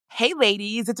Hey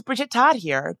ladies, it's Bridget Todd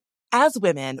here. As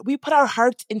women, we put our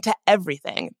hearts into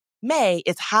everything. May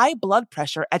is High Blood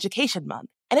Pressure Education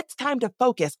Month, and it's time to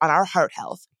focus on our heart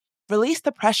health. Release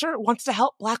the Pressure wants to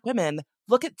help Black women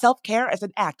look at self-care as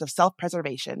an act of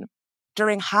self-preservation.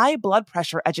 During High Blood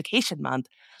Pressure Education Month,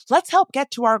 let's help get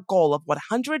to our goal of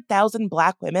 100,000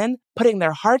 Black women putting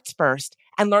their hearts first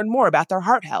and learn more about their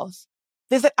heart health.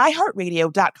 Visit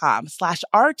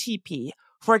iHeartRadio.com/RTP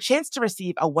for a chance to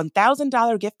receive a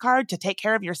 $1,000 gift card to take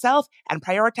care of yourself and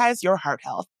prioritize your heart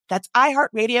health. That's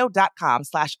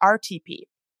iHeartRadio.com/RTP.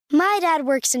 My dad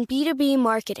works in B2B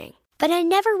marketing, but I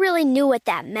never really knew what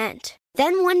that meant.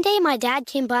 Then one day my dad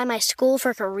came by my school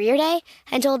for career day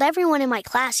and told everyone in my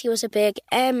class he was a big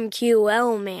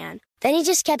MQL man. Then he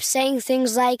just kept saying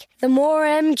things like, the more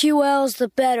MQLs, the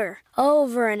better,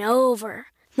 over and over.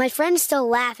 My friends still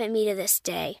laugh at me to this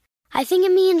day. I think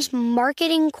it means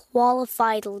marketing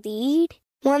qualified lead.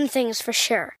 One thing's for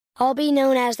sure. I'll be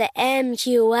known as the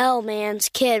MQL man's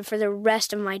kid for the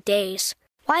rest of my days.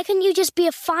 Why couldn't you just be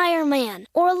a fireman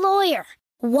or a lawyer?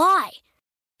 Why?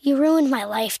 You ruined my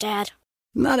life, Dad.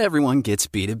 Not everyone gets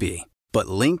B2B, but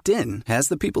LinkedIn has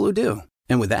the people who do.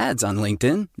 And with ads on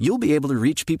LinkedIn, you'll be able to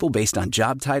reach people based on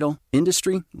job title,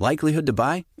 industry, likelihood to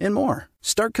buy, and more.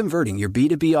 Start converting your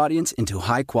B2B audience into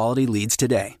high-quality leads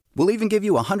today. We'll even give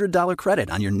you a $100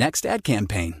 credit on your next ad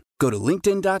campaign. Go to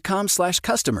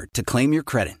linkedin.com/customer to claim your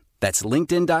credit. That's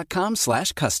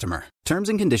linkedin.com/customer. Terms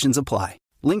and conditions apply.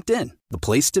 LinkedIn, the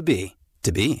place to be,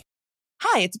 to be.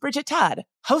 Hi, it's Bridget Todd,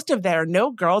 host of There Are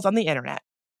No Girls on the Internet.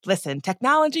 Listen,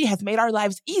 technology has made our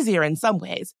lives easier in some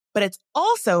ways, but it's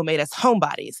also made us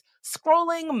homebodies,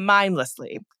 scrolling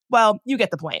mindlessly. Well, you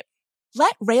get the point.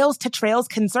 Let Rails to Trails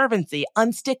Conservancy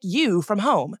unstick you from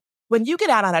home. When you get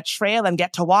out on a trail and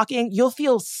get to walking, you'll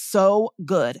feel so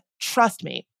good. Trust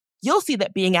me. You'll see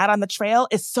that being out on the trail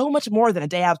is so much more than a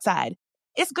day outside.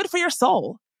 It's good for your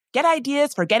soul. Get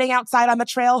ideas for getting outside on the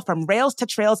trail from Rails to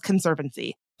Trails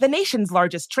Conservancy, the nation's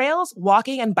largest trails,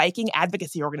 walking, and biking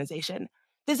advocacy organization.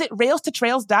 Visit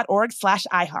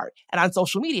railstotrails.org/iHeart and on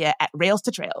social media at Rails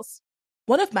to Trails.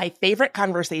 One of my favorite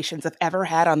conversations I've ever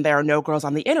had on There Are No Girls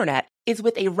on the Internet is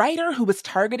with a writer who was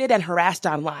targeted and harassed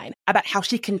online about how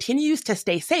she continues to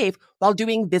stay safe while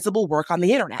doing visible work on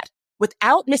the internet.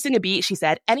 Without missing a beat, she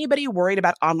said, anybody worried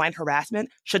about online harassment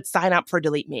should sign up for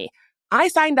Delete Me. I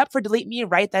signed up for Delete Me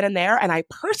right then and there, and I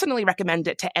personally recommend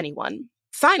it to anyone.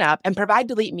 Sign up and provide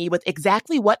Delete Me with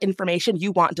exactly what information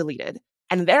you want deleted,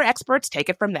 and their experts take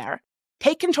it from there.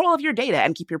 Take control of your data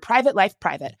and keep your private life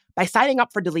private by signing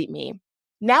up for Delete Me.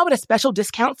 Now at a special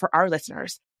discount for our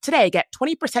listeners. Today, get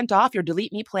 20% off your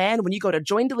Delete Me plan when you go to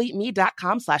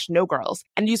joindeleteme.com/nogirls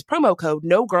and use promo code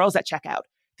NOGIRLS at checkout.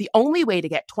 The only way to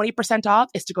get 20% off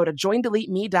is to go to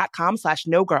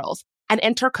joindeleteme.com/nogirls and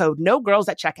enter code NOGIRLS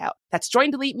at checkout. That's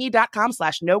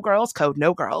joindeleteme.com/nogirls, code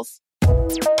NOGIRLS.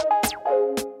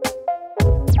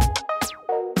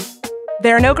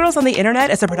 There Are No Girls on the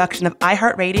Internet is a production of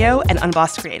iHeartRadio and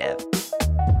Unbossed Creative.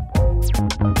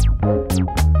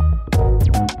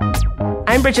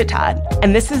 I'm Bridget Todd,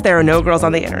 and this is There Are No Girls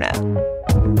on the Internet.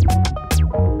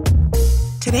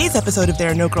 Today's episode of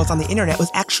There Are No Girls on the Internet was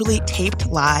actually taped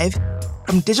live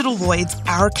from Digital Void's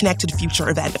Our Connected Future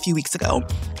event a few weeks ago.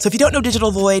 So if you don't know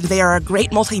Digital Void, they are a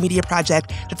great multimedia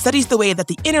project that studies the way that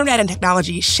the internet and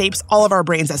technology shapes all of our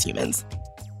brains as humans.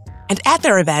 And at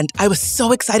their event, I was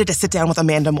so excited to sit down with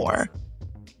Amanda Moore.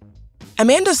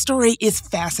 Amanda's story is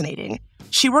fascinating.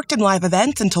 She worked in live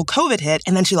events until COVID hit,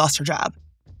 and then she lost her job.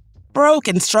 Broke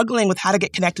and struggling with how to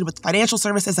get connected with financial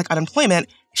services like unemployment,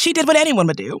 she did what anyone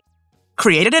would do.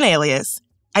 Created an alias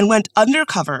and went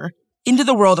undercover into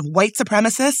the world of white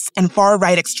supremacists and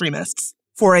far-right extremists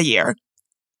for a year.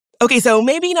 Okay, so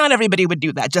maybe not everybody would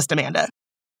do that, just Amanda.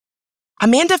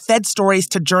 Amanda fed stories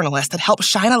to journalists that helped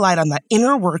shine a light on the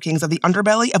inner workings of the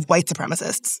underbelly of white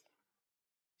supremacists.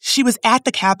 She was at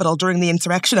the Capitol during the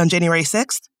insurrection on January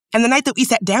 6th, and the night that we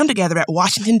sat down together at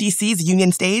Washington, D.C.'s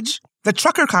Union Stage, the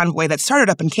trucker convoy that started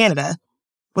up in Canada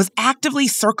was actively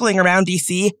circling around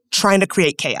D.C. trying to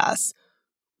create chaos,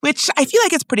 which I feel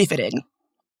like is pretty fitting.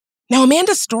 Now,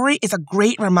 Amanda's story is a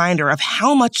great reminder of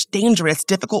how much dangerous,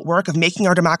 difficult work of making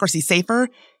our democracy safer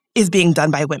is being done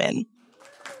by women.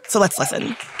 So let's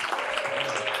listen.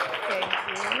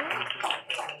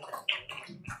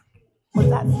 What's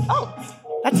that? Oh,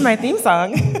 that's my theme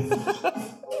song.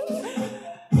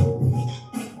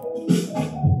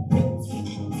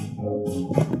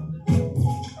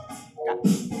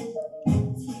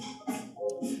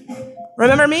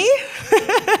 Remember me?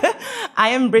 I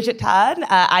am Bridget Todd.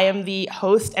 I am the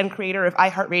host and creator of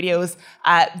iHeartRadio's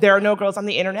There Are No Girls on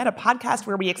the Internet, a podcast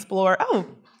where we explore... Oh,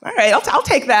 All right, I'll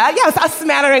take that. Yes, a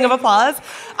smattering of applause.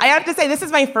 I have to say, this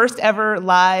is my first ever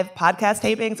live podcast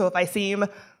taping, so if I seem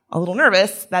a little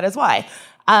nervous, that is why.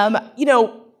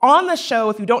 On the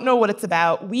show, if you don't know what it's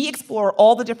about, we explore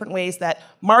all the different ways that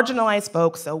marginalized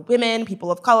folks, so women, people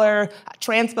of color,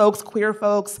 trans folks, queer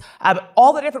folks,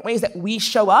 all the different ways that we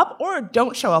show up or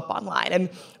don't show up online. And,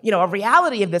 a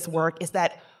reality of this work is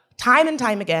that time and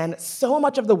time again, so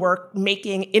much of the work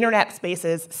making internet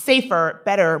spaces safer,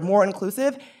 better, more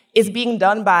inclusive is being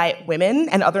done by women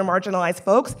and other marginalized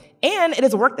folks, and it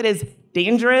is work that is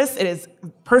dangerous, it is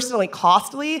personally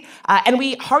costly, and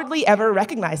we hardly ever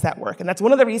recognize that work. And that's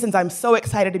one of the reasons I'm so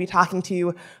excited to be talking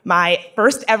to my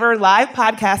first ever live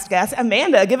podcast guest,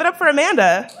 Amanda. Give it up for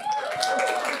Amanda.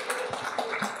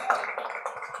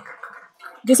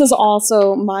 This is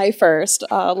also my first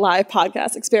live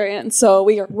podcast experience, so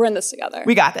we're in this together.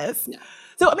 We got this. Yeah.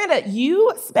 So Amanda,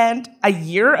 you spent a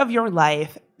year of your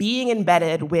life being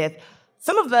embedded with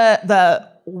some of the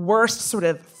worst sort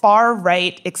of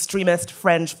far-right extremist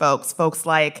fringe folks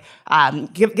like,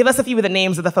 give us a few of the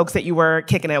names of the folks that you were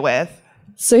kicking it with.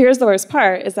 So here's the worst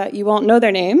part, is that you won't know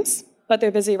their names, but they're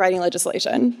busy writing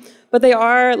legislation. But they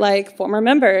are like former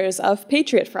members of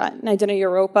Patriot Front and Identity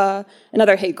Europa and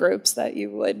other hate groups that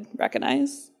you would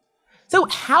recognize. So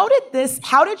how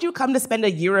did you come to spend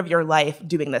a year of your life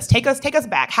doing this? Take us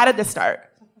back. How did this start?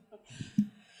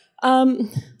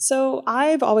 So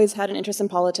I've always had an interest in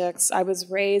politics. I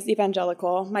was raised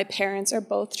evangelical. My parents are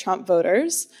both Trump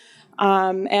voters.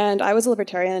 And I was a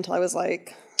libertarian until I was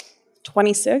like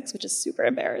 26, which is super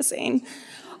embarrassing.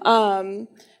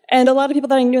 And a lot of people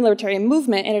that I knew in the libertarian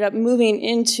movement ended up moving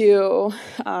into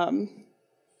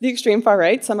the extreme far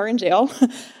right. Some are in jail.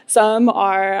 Some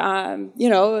are,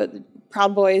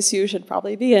 Proud Boys who should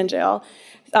probably be in jail.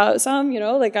 Some,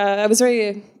 I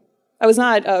was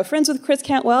not friends with Chris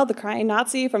Cantwell, the crying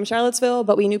Nazi from Charlottesville,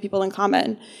 but we knew people in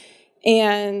common.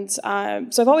 And so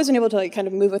I've always been able to kind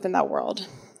of move within that world.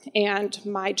 And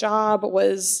my job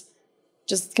was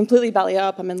just completely belly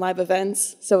up. I'm in live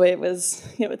events. So it was,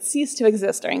 it ceased to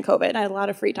exist during COVID. I had a lot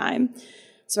of free time.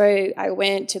 So I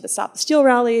went to the Stop the Steal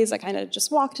rallies. I kind of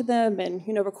just walked to them and,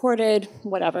 recorded,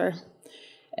 whatever.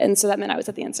 And so that meant I was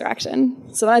at the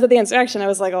insurrection. So when I was at the insurrection, I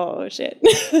was like, oh, shit.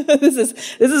 this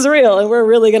is real, and we're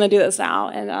really going to do this now.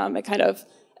 And it kind of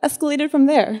escalated from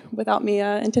there without me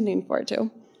intending for it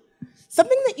to.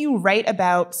 Something that you write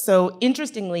about so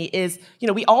interestingly is,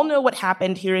 we all know what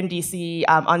happened here in D.C.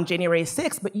 On January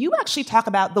 6th, but you actually talk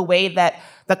about the way that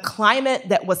the climate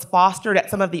that was fostered at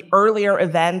some of the earlier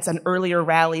events and earlier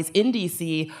rallies in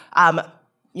D.C.,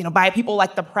 by people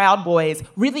like the Proud Boys,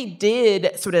 really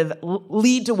did sort of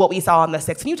lead to what we saw on the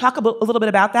 6th. Can you talk a little bit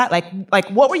about that? Like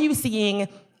what were you seeing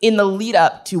in the lead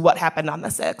up to what happened on the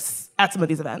 6th at some of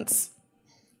these events?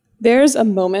 There's a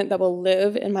moment that will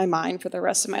live in my mind for the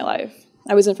rest of my life.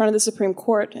 I was in front of the Supreme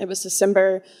Court. It was the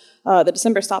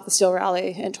December Stop the Steal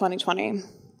rally in 2020.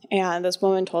 And this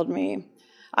woman told me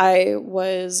I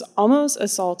was almost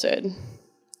assaulted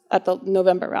at the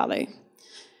November rally.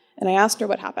 And I asked her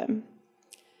what happened.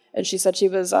 And she said she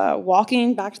was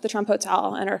walking back to the Trump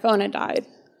Hotel and her phone had died.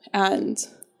 And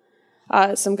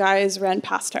some guys ran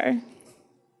past her.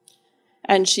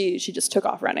 And she just took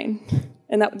off running.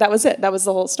 And that was it. That was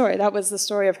the whole story. That was the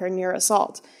story of her near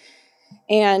assault.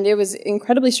 And it was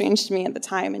incredibly strange to me at the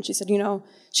time. And she said,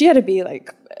 she had to be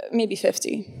like maybe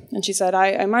 50. And she said,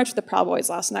 I marched with the Proud Boys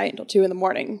last night until 2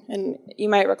 a.m. And you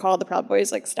might recall the Proud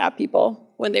Boys stabbed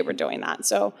people when they were doing that.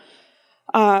 So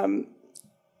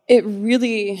it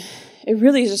really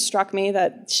just struck me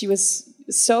that she was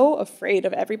so afraid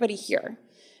of everybody here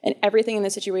and everything in the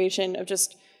situation of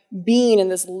just being in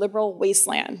this liberal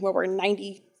wasteland where we're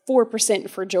 94%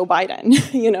 for Joe Biden,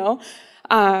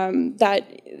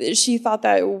 that she thought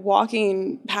that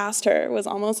walking past her was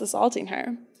almost assaulting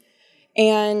her.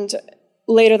 And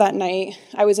later that night,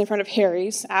 I was in front of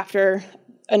Harry's after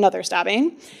another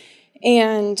stabbing,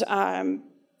 and I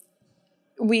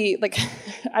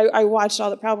watched all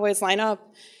the Proud Boys line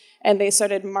up, and they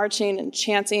started marching and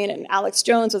chanting, and Alex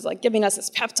Jones was giving us this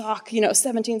pep talk,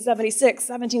 1776,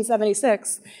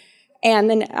 1776.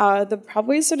 And then the Proud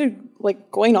Boys started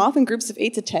going off in groups of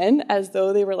 8 to 10 as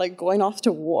though they were going off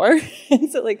to war.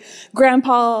 And so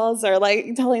grandpas are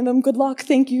telling them, good luck,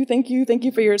 thank you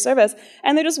for your service.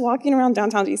 And they're just walking around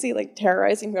downtown DC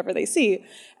terrorizing whoever they see.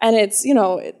 And it's,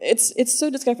 it's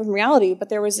so disconnected from reality, but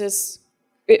there was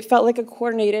it felt like a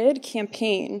coordinated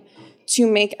campaign to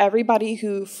make everybody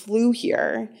who flew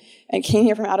here and came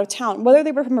here from out of town, whether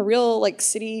they were from a real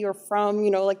city or from,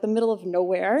 the middle of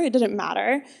nowhere, it didn't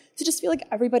matter, to just feel like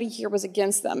everybody here was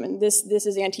against them. And this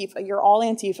is Antifa. You're all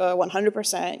Antifa,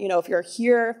 100%. If you're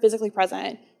here physically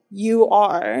present, you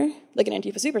are like an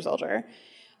Antifa super soldier.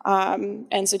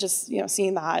 And so just,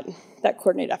 seeing that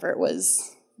coordinated effort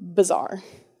was bizarre.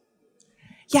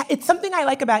 Yeah, it's something I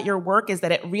like about your work is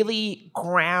that it really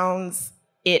grounds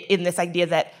it in this idea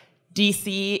that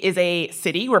DC is a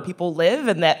city where people live,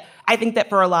 and that I think that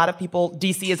for a lot of people,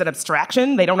 DC is an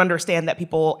abstraction. They don't understand that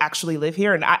people actually live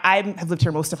here. And I have lived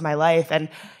here most of my life. And,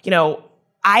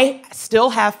 I still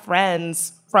have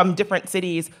friends from different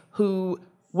cities who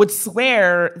would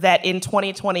swear that in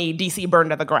 2020, DC burned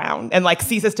to the ground and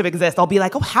ceases to exist. I'll be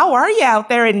like, oh, how are you out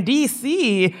there in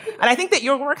DC? And I think that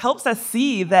your work helps us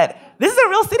see that this is a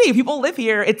real city. People live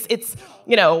here. It's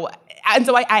and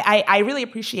so I really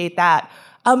appreciate that.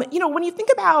 When you think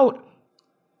about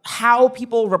how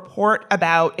people report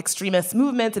about extremist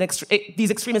movements and these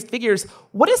extremist figures,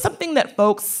 what is something that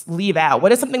folks leave out?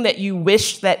 What is something that you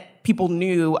wish that people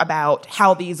knew about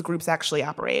how these groups actually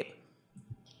operate?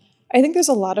 I think there's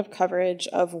a lot of coverage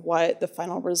of what the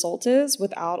final result is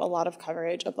without a lot of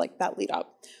coverage of that lead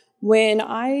up. When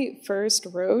I first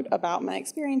wrote about my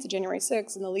experience at January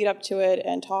 6th and the lead up to it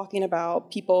and talking about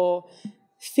people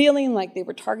feeling like they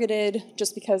were targeted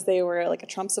just because they were a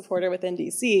Trump supporter within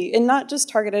DC, and not just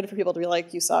targeted for people to be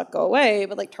like, you suck, go away,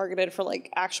 but targeted for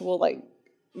actual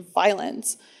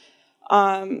violence.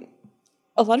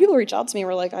 A lot of people reach out to me and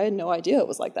were like, I had no idea it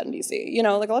was like that in DC. A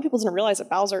lot of people didn't realize that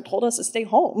Bowser told us to stay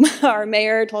home. Our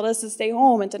mayor told us to stay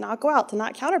home and to not go out, to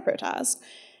not counter-protest.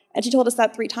 And she told us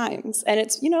that 3 times. And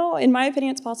it's, in my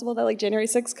opinion, it's possible that January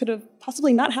 6th could have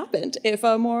possibly not happened if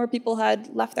more people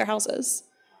had left their houses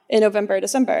in November,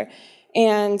 December.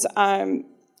 And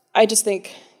I just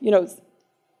think,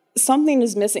 something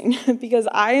is missing because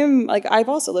I've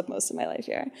also lived most of my life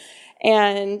here.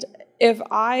 And if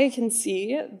I can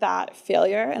see that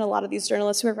failure, and a lot of these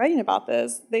journalists who are writing about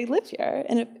this, they live here.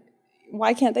 And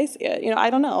why can't they see it? I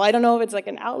don't know. I don't know if it's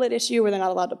an outlet issue where they're not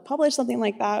allowed to publish something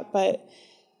like that, but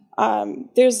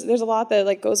there's a lot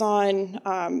that goes on,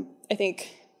 I think,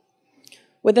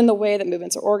 within the way that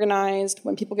movements are organized.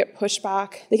 When people get pushed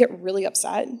back, they get really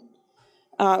upset.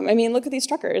 Look at these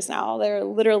truckers now. They're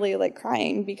literally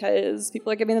crying because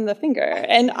people are giving them the finger.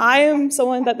 And I am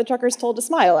someone that the truckers told to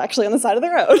smile, actually, on the side of the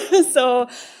road. So,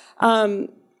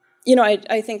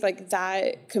 I think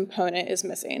that component is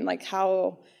missing,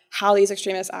 how these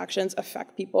extremist actions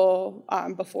affect people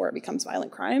before it becomes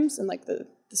violent crimes and the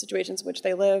situations in which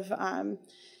they live, and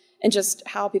just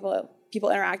how people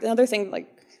interact. Another thing,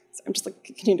 I'm just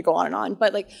continuing to go on and on,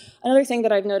 but another thing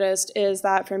that I've noticed is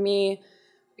that for me,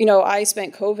 I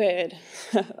spent COVID,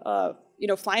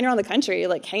 flying around the country,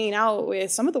 hanging out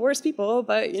with some of the worst people,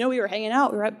 but, we were hanging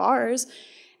out, we were at bars,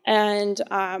 and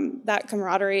that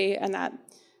camaraderie and that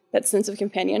sense of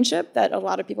companionship that a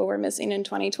lot of people were missing in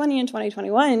 2020 and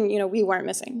 2021, we weren't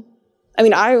missing.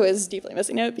 I was deeply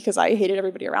missing it because I hated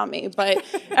everybody around me, but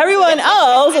everyone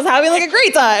else was having a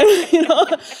great time,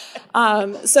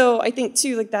 So I think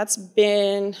too, that's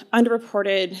been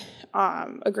underreported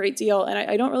a great deal, and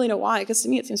I don't really know why, because to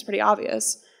me it seems pretty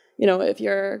obvious. If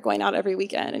you're going out every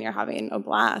weekend and you're having a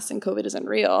blast and COVID isn't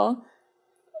real,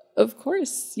 of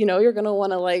course, you're going to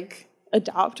want to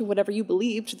adopt whatever you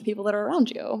believe to the people that are around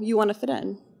you. You want to fit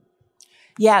in.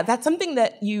 Yeah, that's something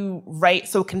that you write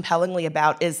so compellingly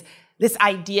about is this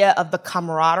idea of the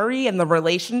camaraderie and the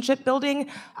relationship building.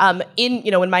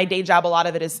 In my day job, a lot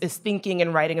of it is thinking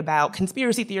and writing about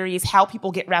conspiracy theories, how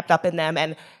people get wrapped up in them.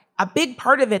 And a big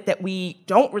part of it that we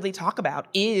don't really talk about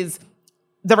is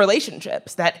the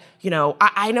relationships that,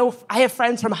 I know I have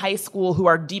friends from high school who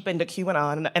are deep into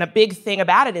QAnon. And a big thing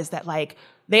about it is that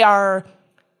they are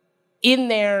in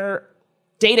their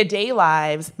day-to-day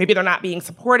lives, maybe they're not being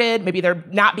supported, maybe they're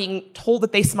not being told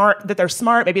that they're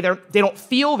smart, maybe they don't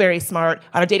feel very smart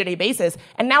on a day-to-day basis,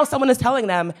 and now someone is telling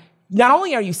them, not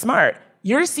only are you smart,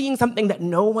 you're seeing something that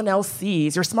no one else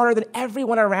sees, you're smarter than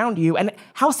everyone around you, and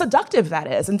how seductive that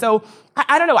is. And so,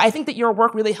 I don't know, I think that your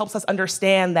work really helps us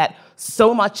understand that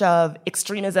so much of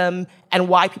extremism and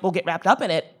why people get wrapped up in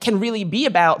it can really be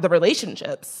about the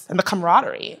relationships and the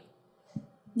camaraderie.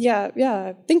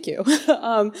 Yeah, thank you.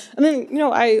 I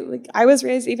was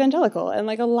raised evangelical, and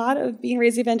a lot of being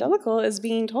raised evangelical is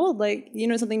being told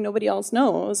something nobody else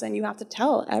knows, and you have to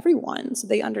tell everyone so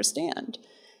they understand.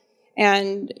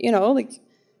 And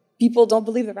people don't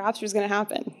believe the rapture is going to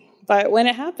happen, but when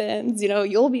it happens,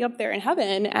 you'll be up there in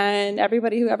heaven, and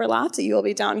everybody who ever laughed at you will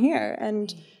be down here.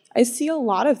 And I see a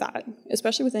lot of that,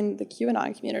 especially within the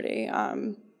QAnon community.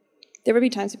 There would be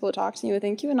times people would talk to me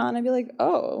within QAnon, and I'd be like,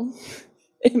 oh.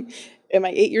 Am I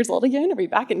 8 years old again? Are we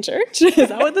back in church? Is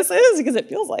that what this is? Because it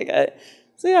feels like it.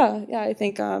 So yeah, I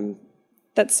think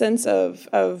that sense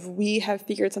of we have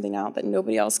figured something out that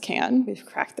nobody else can. We've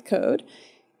cracked the code.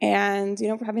 And,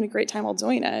 we're having a great time while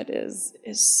doing it is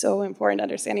so important,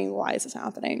 understanding why is this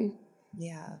happening.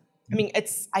 Yeah. I mean,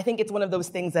 I think it's one of those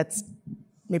things that's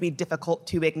maybe difficult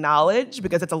to acknowledge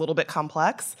because it's a little bit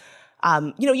complex.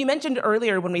 You mentioned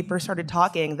earlier when we first started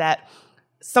talking that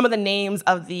some of the names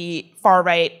of the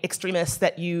far-right extremists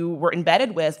that you were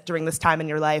embedded with during this time in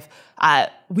your life,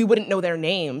 we wouldn't know their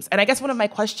names. And I guess one of my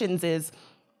questions is,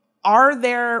 are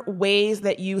there ways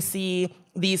that you see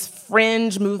these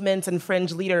fringe movements and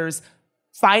fringe leaders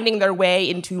finding their way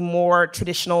into more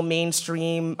traditional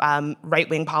mainstream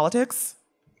right-wing politics?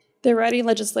 They're writing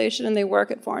legislation and they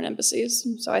work at foreign embassies,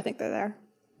 so I think they're there.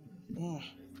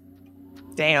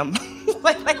 Damn.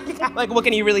 like, what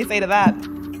can you really say to that?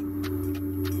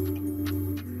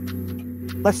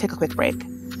 Let's take a quick break.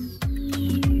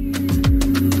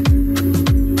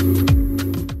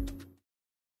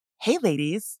 Hey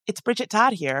ladies, it's Bridget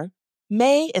Todd here.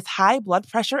 May is High Blood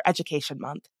Pressure Education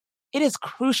Month. It is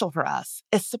crucial for us,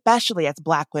 especially as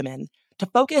Black women, to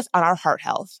focus on our heart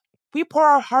health. We pour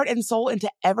our heart and soul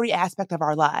into every aspect of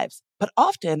our lives, but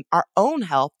often our own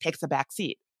health takes a back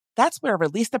seat. That's where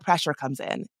Release the Pressure comes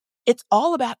in. It's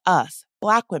all about us,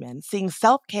 Black women, seeing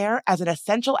self-care as an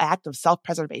essential act of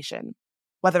self-preservation.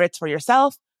 Whether it's for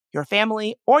yourself, your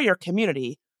family, or your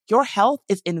community, your health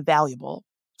is invaluable.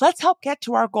 Let's help get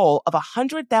to our goal of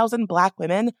 100,000 Black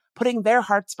women putting their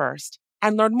hearts first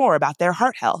and learn more about their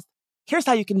heart health. Here's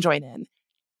how you can join in.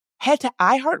 Head to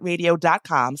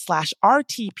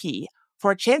iHeartRadio.com/RTP for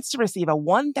a chance to receive a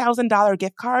 $1,000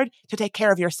 gift card to take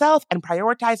care of yourself and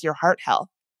prioritize your heart health.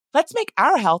 Let's make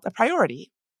our health a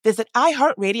priority. Visit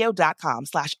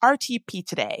iHeartRadio.com/RTP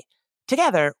today.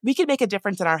 Together, we can make a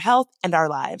difference in our health and our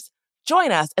lives.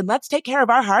 Join us and let's take care of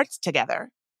our hearts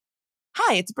together.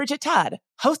 Hi, it's Bridget Todd,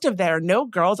 host of There Are No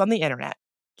Girls on the Internet.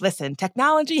 Listen,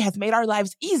 technology has made our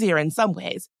lives easier in some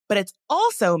ways, but it's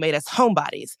also made us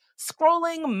homebodies,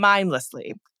 scrolling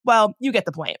mindlessly. Well, you get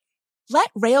the point.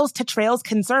 Let Rails to Trails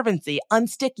Conservancy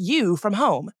unstick you from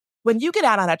home. When you get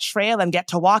out on a trail and get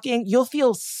to walking, you'll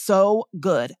feel so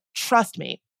good. Trust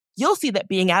me. You'll see that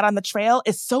being out on the trail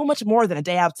is so much more than a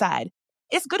day outside.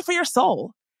 It's good for your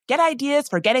soul. Get ideas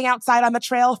for getting outside on the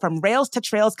trail from Rails to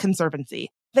Trails Conservancy,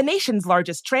 the nation's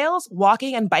largest trails,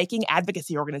 walking, and biking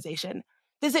advocacy organization.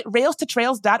 Visit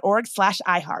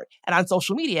railstotrails.org/iHeart and on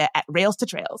social media at Rails to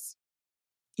Trails.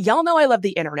 Y'all know I love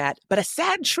the internet, but a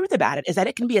sad truth about it is that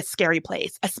it can be a scary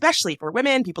place, especially for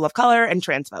women, people of color, and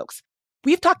trans folks.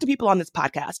 We've talked to people on this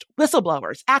podcast,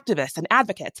 whistleblowers, activists, and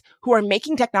advocates who are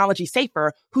making technology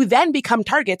safer, who then become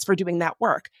targets for doing that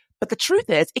work. But the truth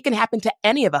is, it can happen to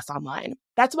any of us online.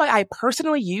 That's why I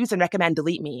personally use and recommend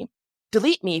Delete Me.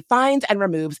 Delete Me finds and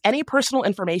removes any personal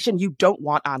information you don't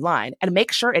want online and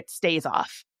makes sure it stays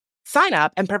off. Sign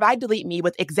up and provide Delete Me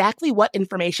with exactly what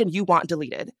information you want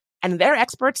deleted, and their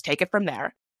experts take it from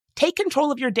there. Take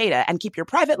control of your data and keep your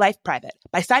private life private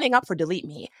by signing up for Delete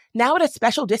Me, now at a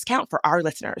special discount for our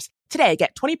listeners. Today,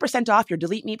 get 20% off your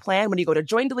Delete Me plan when you go to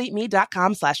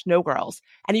joindeleteme.com/nogirls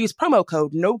and use promo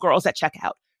code NOGIRLS at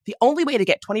checkout. The only way to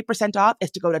get 20% off is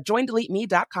to go to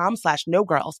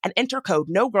joindeleteme.com/nogirls and enter code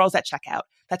NOGIRLS at checkout.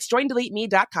 That's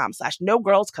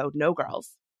joindeleteme.com/nogirls, code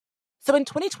NOGIRLS. So in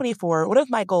 2024, one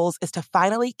of my goals is to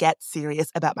finally get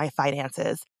serious about my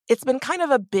finances. It's been kind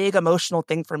of a big emotional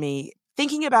thing for me.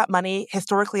 Thinking about money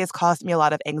historically has caused me a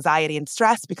lot of anxiety and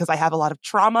stress because I have a lot of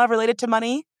trauma related to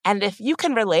money. And if you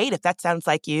can relate, if that sounds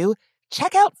like you,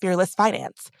 check out Fearless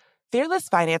Finance. Fearless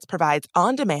Finance provides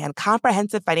on-demand,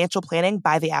 comprehensive financial planning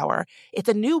by the hour. It's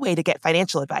a new way to get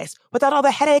financial advice without all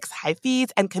the headaches, high fees,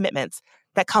 and commitments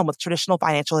that come with traditional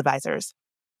financial advisors.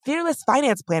 Fearless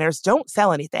Finance planners don't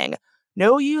sell anything.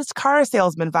 No used car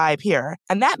salesman vibe here.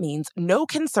 And that means no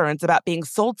concerns about being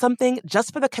sold something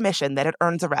just for the commission that it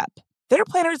earns a rep. Their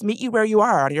planners meet you where you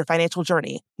are on your financial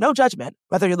journey. No judgment.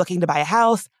 Whether you're looking to buy a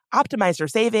house, optimize your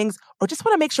savings, or just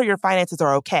want to make sure your finances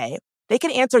are okay, they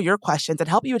can answer your questions and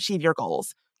help you achieve your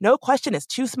goals. No question is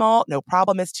too small, no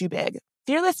problem is too big.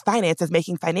 Fearless Finance is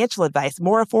making financial advice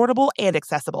more affordable and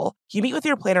accessible. You meet with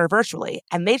your planner virtually,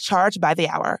 and they charge by the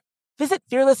hour. Visit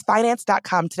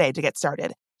fearlessfinance.com today to get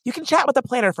started. You can chat with a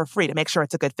planner for free to make sure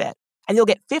it's a good fit. And you'll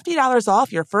get $50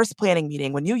 off your first planning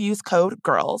meeting when you use code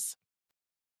GIRLS.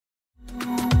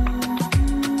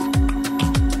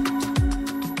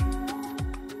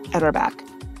 And we're back.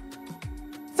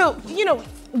 So,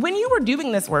 when you were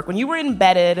doing this work, when you were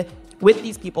embedded with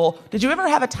these people, did you ever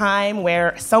have a time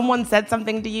where someone said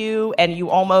something to you and you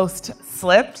almost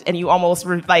slipped and you almost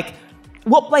were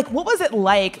what was it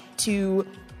like to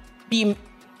be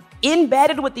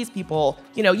embedded with these people?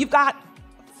 You've got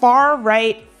far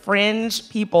right fringe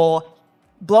people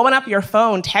blowing up your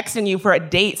phone, texting you for a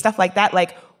date, stuff like that.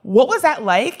 What was that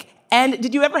like? And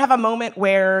did you ever have a moment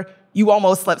where you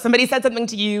almost slipped? Somebody said something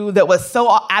to you that was so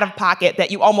out of pocket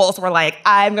that you almost were like,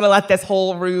 I'm going to let this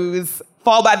whole ruse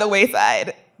fall by the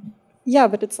wayside. Yeah,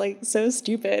 but it's like so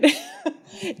stupid.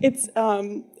 It's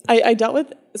I dealt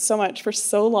with so much for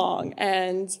so long,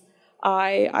 and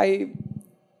my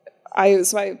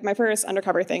first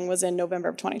undercover thing was in November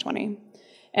of 2020.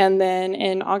 And then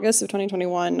in August of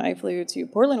 2021, I flew to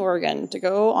Portland, Oregon to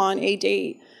go on a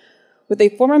date with a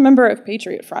former member of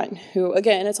Patriot Front, who,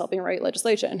 again, is helping write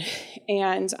legislation.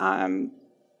 And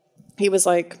he was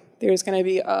like, there's going to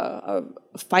be a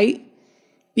fight.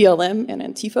 BLM and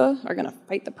Antifa are going to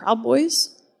fight the Proud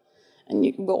Boys,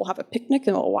 and we'll have a picnic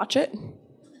and we'll watch it.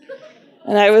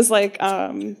 And I was like,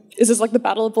 is this like the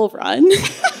Battle of Bull Run?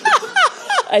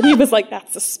 And he was like,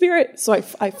 that's the spirit. So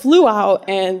I flew out,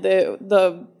 and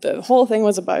the whole thing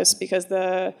was a buzz because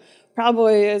the Proud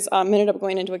Boys ended up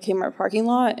going into a Kmart parking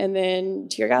lot and then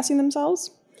tear gassing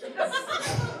themselves.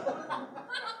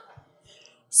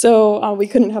 So we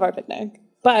couldn't have our picnic.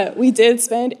 But we did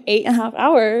spend 8.5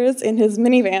 hours in his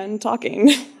minivan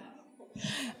talking.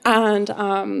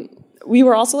 And we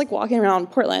were also like walking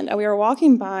around Portland, and we were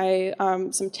walking by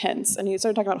some tents, and he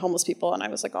started talking about homeless people, and I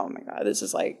was like, oh my God, this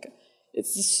is like,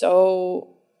 it's just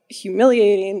so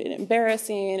humiliating and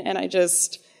embarrassing, and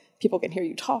people can hear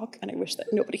you talk, and I wish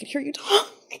that nobody could hear you talk.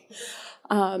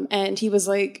 And he was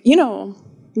like,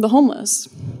 the homeless,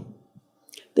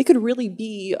 they could really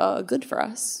be good for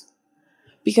us.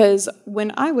 Because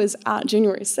when I was at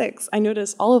January 6th, I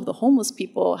noticed all of the homeless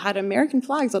people had American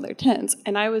flags on their tents,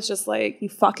 and I was just like, you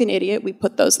fucking idiot, we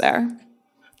put those there.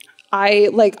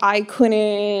 I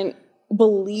couldn't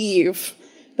believe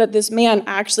that this man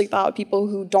actually thought people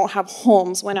who don't have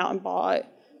homes went out and bought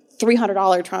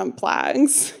 $300 Trump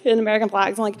flags and American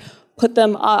flags and like put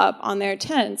them up on their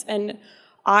tents. And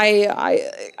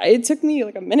it took me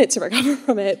like a minute to recover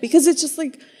from it, because it's just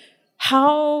like,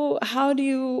 how do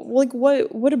you, like,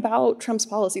 what about Trump's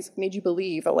policies made you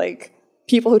believe that like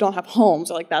people who don't have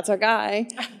homes are like, that's our guy?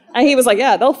 And he was like,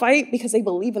 yeah, they'll fight because they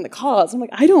believe in the cause. I'm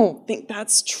like, I don't think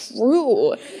that's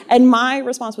true. And my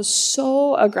response was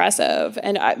so aggressive,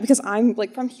 and because I'm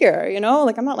like from here,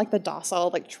 like I'm not like the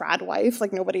docile like trad wife,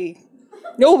 like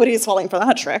nobody's falling for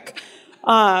that trick.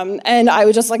 And I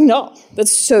was just like, no,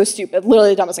 that's so stupid. Literally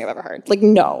the dumbest thing I've ever heard. Like,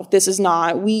 no, this is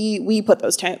not, we put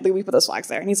those flags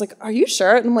there. And he's like, are you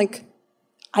sure? And I'm like,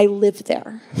 I live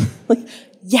there. Like,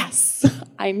 yes,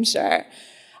 I'm sure.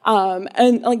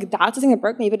 And like, that's the thing that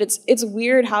broke me, but it's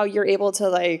weird how you're able to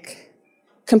like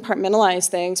compartmentalize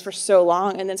things for so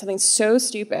long, and then something so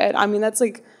stupid. I mean, that's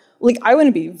like, I want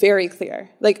to be very clear.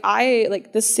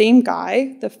 The same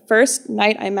guy, the first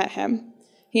night I met him,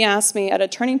 he asked me at a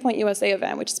Turning Point USA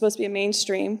event, which is supposed to be a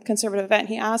mainstream conservative event,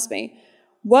 he asked me,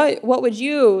 what would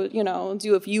you,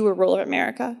 do if you were ruler of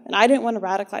America? And I didn't want to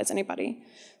radicalize anybody.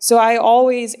 So I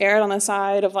always erred on the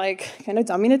side of like kind of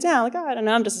dumbing it down. Like, oh, I don't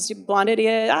know, I'm just a stupid blonde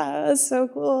idiot. That's so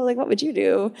cool. Like, what would you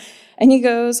do? And he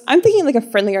goes, I'm thinking like a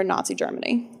friendlier Nazi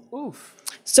Germany. Oof.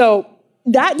 So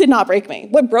that did not break me.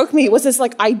 What broke me was this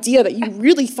like idea that you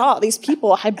really thought these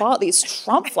people had bought these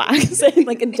Trump flags and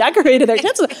like decorated their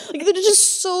tents. Like, they're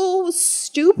just so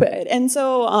stupid. And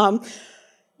so,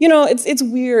 it's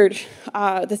weird,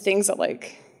 the things that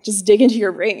like just dig into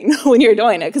your brain when you're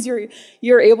doing it, because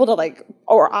you're able to like,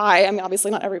 or I mean,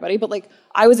 obviously not everybody, but like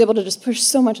I was able to just push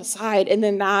so much aside, and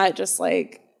then that just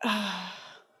like,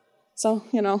 so,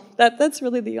 that's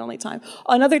really the only time.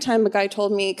 Another time, a guy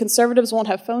told me conservatives won't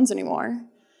have phones anymore.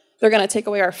 They're going to take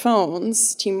away our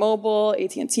phones. T-Mobile,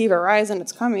 AT&T, Verizon,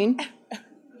 it's coming.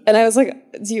 And I was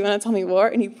like, do you want to tell me more?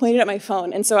 And he pointed at my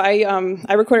phone. And so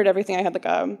I recorded everything. I had like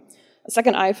a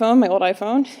second iPhone, my old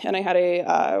iPhone, and I had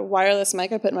a wireless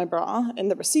mic I put in my bra,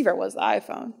 and the receiver was the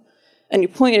iPhone. And he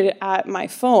pointed at my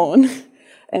phone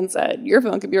and said, your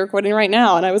phone could be recording right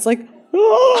now. And I was like,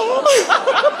 oh.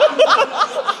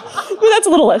 But that's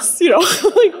a little less,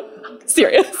 like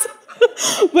serious.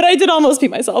 But I did almost pee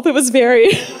myself. It was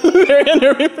very, very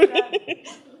unnerving for me.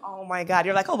 Oh my God,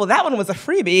 you're like, oh, well, that one was a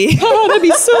freebie. Oh, that'd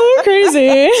be so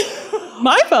crazy.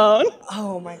 My phone.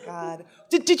 Oh my God.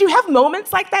 Did you have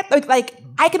moments like that? Like,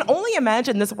 I can only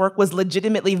imagine this work was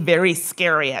legitimately very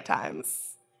scary at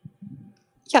times.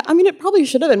 Yeah, I mean, it probably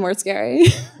should have been more scary.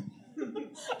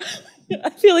 I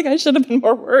feel like I should have been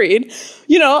more worried.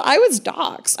 I was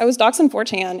doxxed. I was doxxed on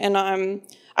 4chan, and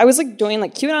I was like doing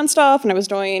like QAnon stuff, and I was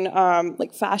doing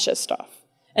like fascist stuff,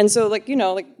 and so like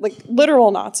like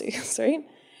literal Nazis, right?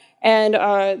 And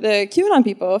the QAnon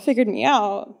people figured me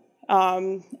out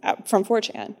from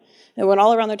 4chan. It went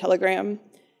all around their Telegram,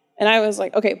 and I was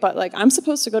like, okay, but like I'm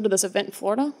supposed to go to this event in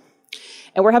Florida,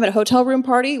 And we're having a hotel room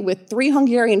party with 3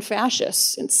 Hungarian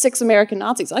fascists and 6 American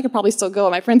Nazis. I could probably still go.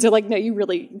 My friends are like, no, you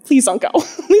really, please don't go.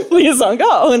 Please don't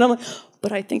go. And I'm like,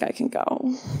 but I think I can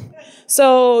go.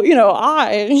 So,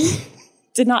 I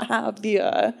did not have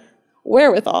the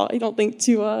wherewithal, I don't think,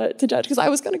 to judge, because I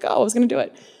was going to go. I was going to do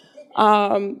it.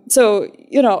 So,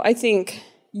 I think,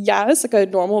 yes, like a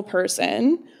normal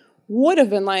person would have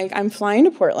been like, I'm flying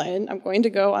to Portland. I'm going to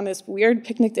go on this weird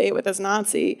picnic date with this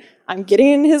Nazi. I'm getting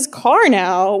in his car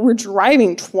now. We're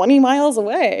driving 20 miles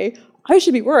away. I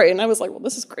should be worried. And I was like, well,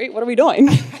 this is great. What are we doing?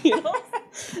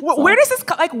 Well, where does this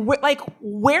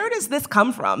where does this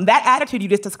come from? That attitude you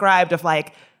just described of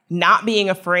like not being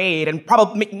afraid, and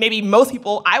probably maybe most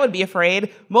people, I would be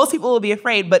afraid. Most people will be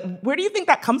afraid. But where do you think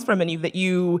that comes from in you, that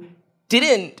you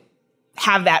didn't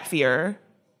have that fear?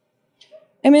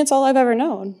 I mean, it's all I've ever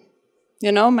known.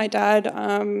 My dad's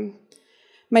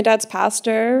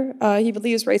pastor. He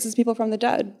believes raises people from the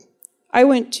dead. I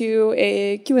went to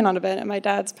a QAnon event at my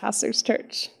dad's pastor's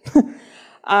church.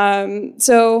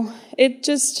 So it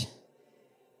just,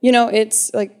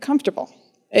 it's like comfortable.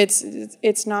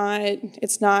 It's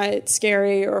not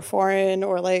scary or foreign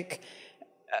or like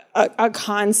a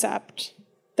concept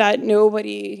that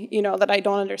nobody, that I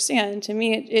don't understand. To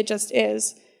me, it just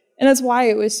is. And that's why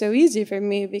it was so easy for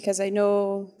me, because I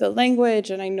know the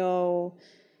language and I know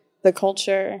the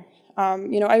culture.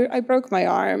 I broke my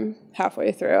arm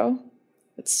halfway through.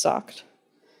 It sucked.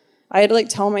 I had to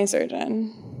tell my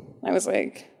surgeon. I was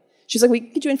like, she's like, we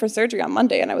can get you in for surgery on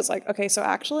Monday. And I was like, okay, so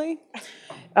actually,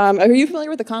 are you familiar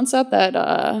with the concept that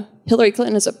Hillary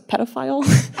Clinton is a pedophile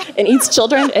and eats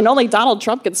children and only Donald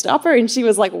Trump can stop her? And she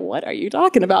was like, what are you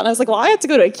talking about? And I was like, well, I have to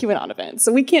go to a QAnon event,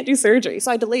 so we can't do surgery.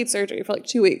 So I delayed surgery for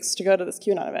 2 weeks to go to this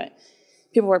QAnon event.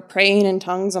 People were praying in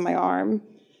tongues on my arm.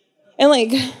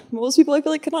 And most people, I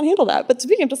feel like, could not handle that. But to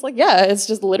me, I'm just like, yeah, it's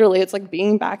just literally, it's like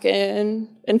being back in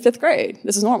 5th grade.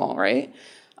 This is normal, right?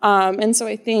 And so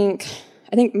I think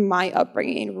my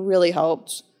upbringing really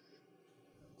helped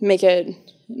make it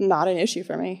not an issue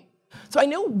for me. So I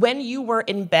know when you were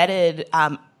embedded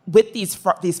with these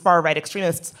far-right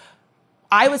extremists,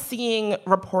 I was seeing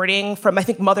reporting from, I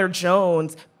think, Mother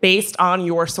Jones based on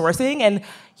your sourcing. And,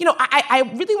 I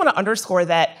really want to underscore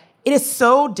that it is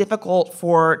so difficult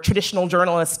for traditional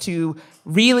journalists to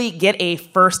really get a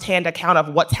firsthand account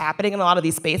of what's happening in a lot of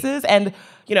these spaces. And,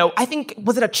 I think,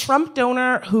 was it a Trump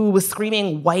donor who was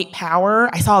screaming white power?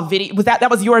 I saw a video. That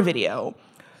was your video.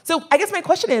 So I guess my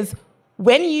question is,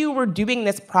 when you were doing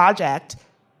this project,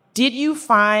 did you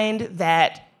find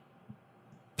that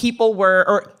people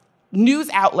or news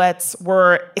outlets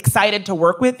were excited to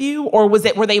work with you? Or were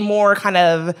they more kind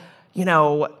of,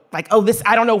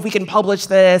 I don't know if we can publish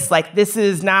this, this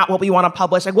is not what we want to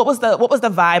publish? What was the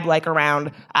vibe like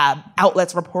around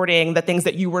outlets reporting the things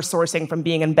that you were sourcing from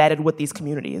being embedded with these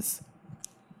communities?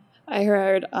 I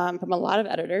heard from a lot of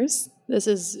editors, this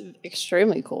is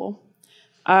extremely cool.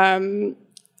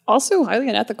 Also highly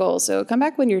unethical, so come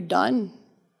back when you're done.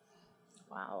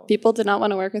 Wow. People did not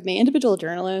want to work with me. Individual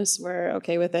journalists were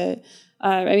okay with it.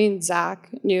 Zach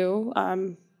knew.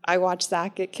 I watched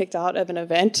Zach get kicked out of an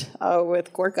event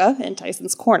with Gorka in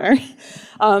Tyson's Corner.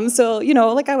 So,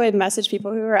 I would message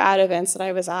people who were at events that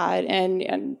I was at,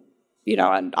 and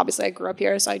obviously I grew up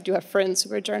here, so I do have friends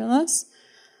who are journalists.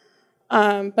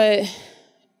 But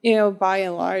by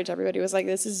and large, everybody was like,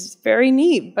 this is very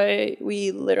neat, but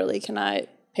we literally cannot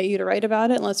pay you to write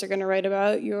about it unless you're going to write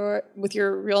about with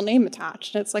your real name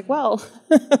attached. And it's like, well,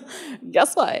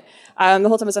 guess what? The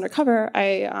whole time I was undercover,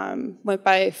 I went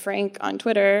by Frank on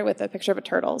Twitter with a picture of a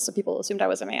turtle, so people assumed I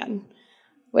was a man,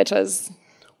 which was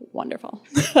wonderful.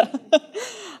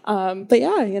 But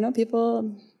yeah,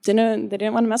 people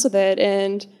didn't want to mess with it,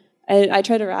 and I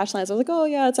tried to rationalize. I was like, oh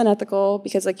yeah, it's unethical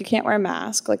because you can't wear a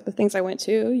mask. The things I went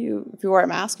to, if you wear a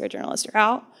mask, you're a journalist, you're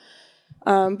out.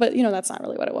 But that's not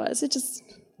really what it was. It just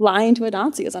lying to a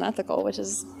Nazi is unethical, which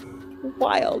is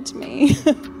wild to me.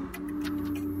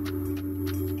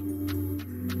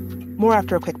 More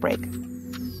after a quick break.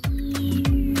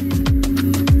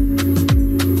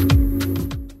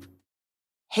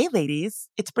 Hey ladies,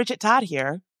 it's Bridget Todd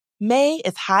here. May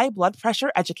is High Blood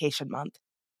Pressure Education Month.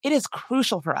 It is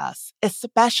crucial for us,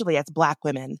 especially as Black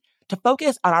women, to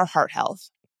focus on our heart health.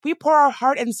 We pour our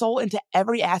heart and soul into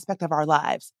every aspect of our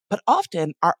lives, but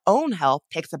often our own health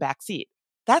takes a back seat.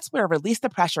 That's where Release the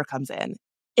Pressure comes in.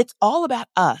 It's all about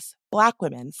us, Black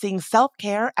women, seeing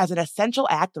self-care as an essential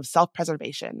act of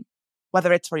self-preservation.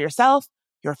 Whether it's for yourself,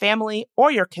 your family,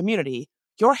 or your community,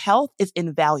 your health is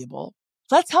invaluable.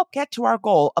 Let's help get to our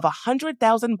goal of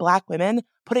 100,000 Black women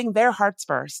putting their hearts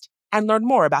first and learn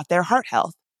more about their heart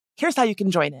health. Here's how you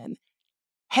can join in.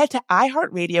 Head to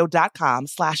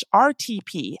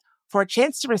iHeartRadio.com/RTP for a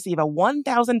chance to receive a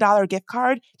 $1,000 gift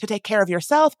card to take care of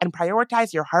yourself and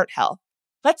prioritize your heart health.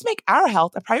 Let's make our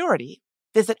health a priority.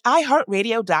 Visit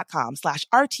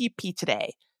iHeartRadio.com/RTP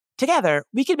today. Together,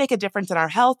 we can make a difference in our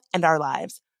health and our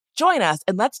lives. Join us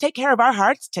and let's take care of our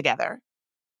hearts together.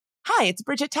 Hi, it's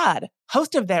Bridget Todd,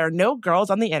 host of There Are No Girls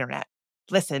on the Internet.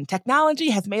 Listen, technology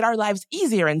has made our lives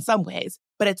easier in some ways,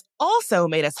 but it's also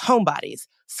made us homebodies,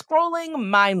 scrolling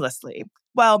mindlessly.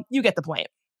 Well, you get the point.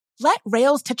 Let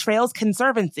Rails to Trails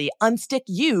Conservancy unstick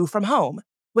you from home.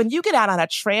 When you get out on a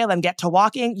trail and get to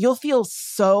walking, you'll feel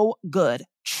so good.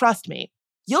 Trust me.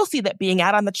 You'll see that being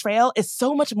out on the trail is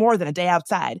so much more than a day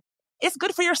outside. It's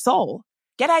good for your soul.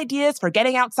 Get ideas for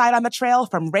getting outside on the trail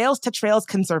from Rails to Trails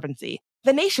Conservancy,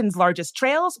 the nation's largest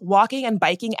trails, walking, and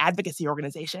biking advocacy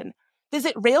organization.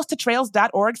 Visit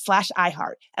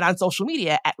railstotrails.org/iHeart and on social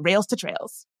media at Rails to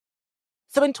Trails.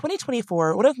 So in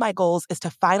 2024, one of my goals is to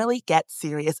finally get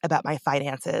serious about my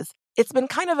finances. It's been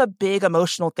kind of a big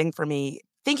emotional thing for me.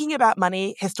 Thinking about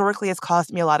money historically has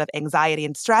caused me a lot of anxiety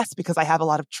and stress because I have a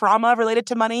lot of trauma related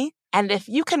to money. And if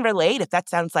you can relate, if that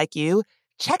sounds like you,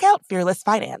 check out Fearless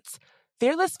Finance.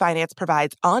 Fearless Finance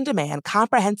provides on-demand,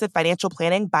 comprehensive financial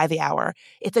planning by the hour.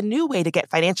 It's a new way to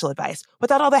get financial advice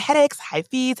without all the headaches, high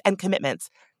fees, and commitments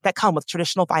that come with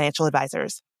traditional financial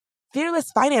advisors.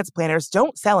 Fearless Finance planners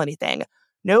don't sell anything.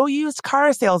 No used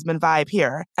car salesman vibe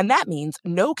here, and that means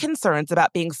no concerns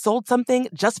about being sold something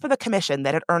just for the commission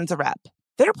that it earns a rep.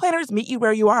 Their planners meet you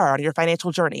where you are on your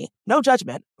financial journey. No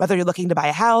judgment, whether you're looking to buy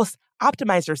a house,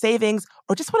 optimize your savings,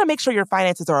 or just want to make sure your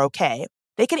finances are okay.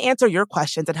 They can answer your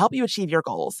questions and help you achieve your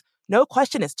goals. No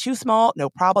question is too small, no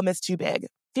problem is too big.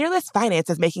 Fearless Finance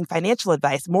is making financial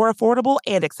advice more affordable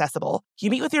and accessible. You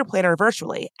meet with your planner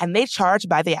virtually, and they charge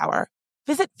by the hour.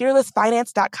 Visit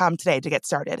fearlessfinance.com today to get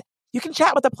started. You can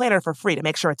chat with a planner for free to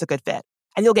make sure it's a good fit.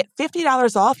 And you'll get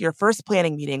 $50 off your first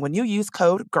planning meeting when you use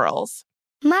code GIRLS.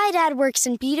 My dad works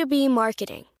in B2B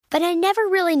marketing, but I never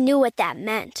really knew what that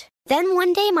meant. Then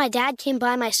one day my dad came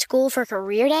by my school for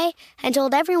career day and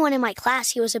told everyone in my class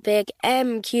he was a big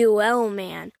MQL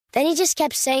man. Then he just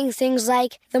kept saying things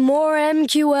like, the more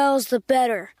MQLs, the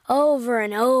better, over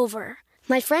and over.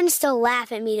 My friends still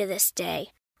laugh at me to this day.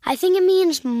 I think it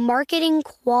means marketing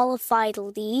qualified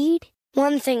lead.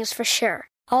 One thing's for sure,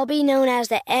 I'll be known as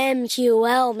the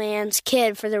MQL man's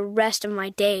kid for the rest of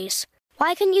my days.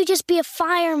 Why couldn't you just be a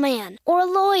fireman or a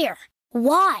lawyer?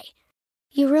 Why?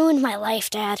 You ruined my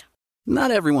life, Dad.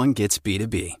 Not everyone gets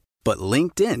B2B, but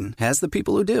LinkedIn has the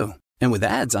people who do. And with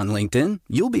ads on LinkedIn,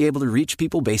 you'll be able to reach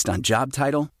people based on job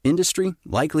title, industry,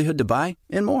 likelihood to buy,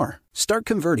 and more. Start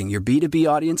converting your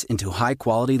B2B audience into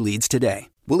high-quality leads today.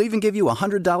 We'll even give you a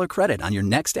 $100 credit on your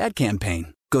next ad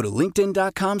campaign. Go to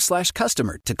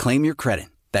linkedin.com/customer to claim your credit.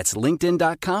 That's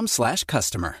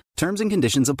linkedin.com/customer. Terms and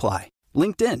conditions apply.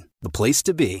 LinkedIn, the place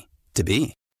to be, to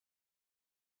be.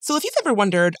 So if you've ever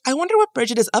wondered, I wonder what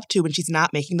Bridget is up to when she's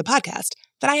not making the podcast,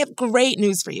 then I have great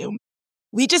news for you.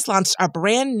 We just launched a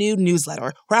brand new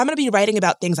newsletter where I'm going to be writing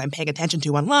about things I'm paying attention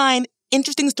to online,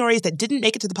 interesting stories that didn't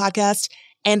make it to the podcast,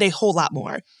 and a whole lot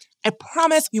more. I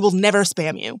promise we will never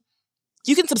spam you.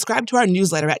 You can subscribe to our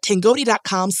newsletter at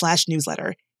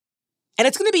tangoti.com/newsletter. And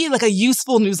it's going to be like a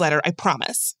useful newsletter, I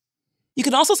promise. You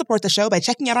can also support the show by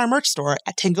checking out our merch store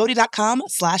at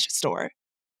tangoti.com/store.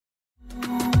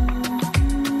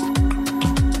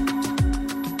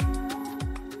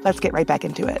 Let's get right back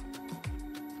into it.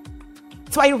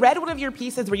 So I read one of your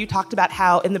pieces where you talked about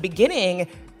how in the beginning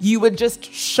you would just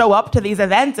show up to these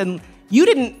events and you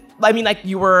didn't, I mean, like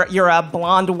you're a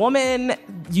blonde woman,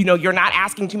 you know, you're not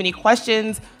asking too many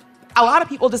questions. A lot of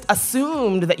people just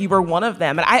assumed that you were one of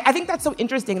them. And I think that's so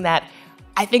interesting that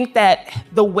I think that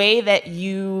the way that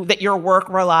your work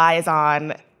relies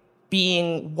on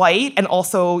being white and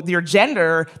also your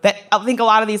gender, that I think a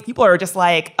lot of these people are just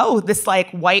like, oh, this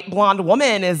like white blonde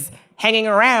woman is hanging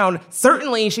around.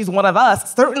 Certainly she's one of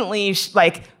us. Certainly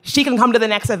she can come to the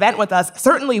next event with us.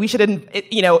 Certainly we should,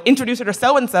 introduce her to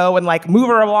so-and-so and like move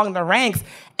her along the ranks.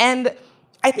 And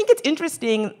I think it's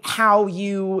interesting how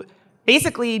you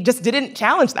basically just didn't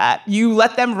challenge that. You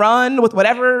let them run with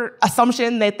whatever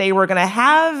assumption that they were going to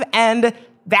have, and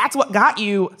that's what got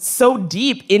you so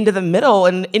deep into the middle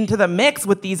and into the mix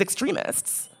with these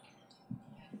extremists.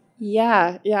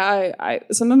 Yeah. I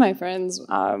some of my friends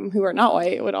who are not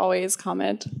white would always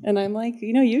comment, and I'm like,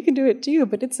 you can do it too,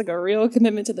 but it's like a real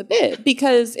commitment to the bit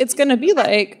because it's going to be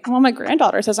like, well, my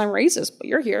granddaughter says I'm racist, but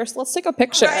you're here, so let's take a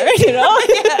picture. Right. Yeah.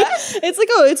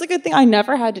 It's like a thing I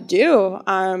never had to do.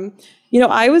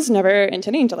 I was never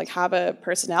intending to like have a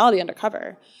personality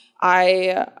undercover.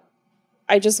 I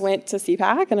I just went to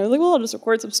CPAC and I was like, well, I'll just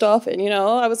record some stuff. And,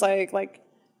 I was like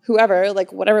whoever,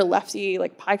 like whatever lefty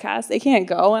like podcast, they can't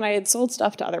go. And I had sold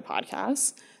stuff to other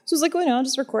podcasts. So I was like, well, I'll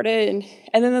just record it.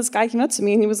 And then this guy came up to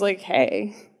me and he was like,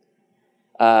 hey,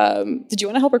 did you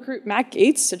want to help recruit Matt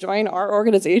Gaetz to join our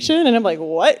organization? And I'm like,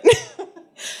 what?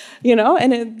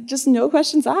 And it just no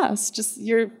questions asked. Just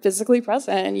you're physically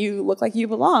present. You look like you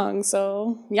belong.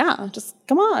 So yeah, just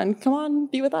come on,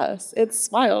 be with us. It's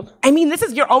wild. I mean,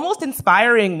 you're almost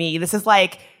inspiring me. This is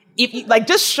like, if you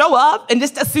just show up and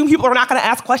just assume people are not going to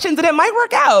ask questions and it might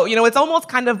work out. It's almost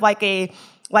kind of like a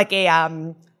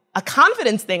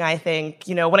confidence thing, I think.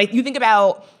 When you think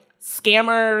about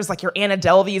scammers, like your Anna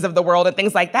Delveys of the world and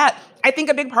things like that, I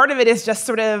think a big part of it is just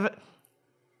sort of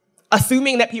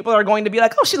assuming that people are going to be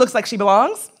like, oh, she looks like she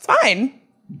belongs. It's fine.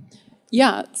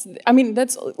 Yeah.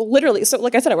 That's literally, so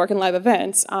like I said, I work in live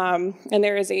events, and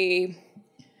there is a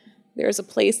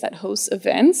place that hosts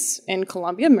events in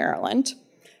Columbia, Maryland.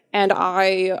 And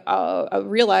I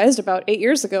realized about 8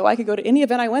 years ago I could go to any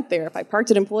event I went there if I parked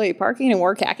at employee parking and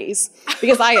wore khakis,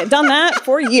 because I had done that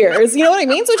for years. You know what I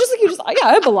mean? So just like,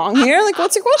 I belong here. Like,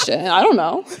 what's your question? I don't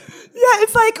know. Yeah,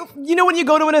 it's like, when you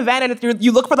go to an event and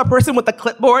you look for the person with the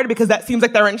clipboard because that seems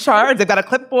like they're in charge. They've got a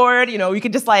clipboard. You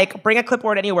could just like bring a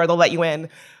clipboard anywhere. They'll let you in.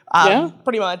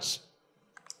 Pretty much.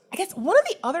 I guess one of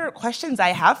the other questions I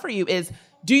have for you is,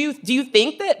 do you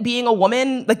think that being a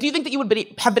woman, do you think that you would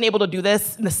have been able to do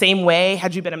this in the same way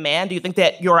had you been a man? Do you think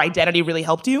that your identity really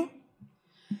helped you?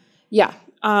 Yeah.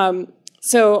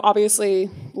 So obviously,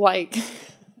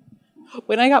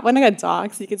 when I got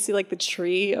doxxed, you could see the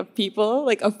tree of people,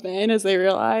 of men as they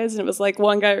realized, and it was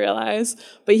one guy realized,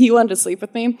 but he wanted to sleep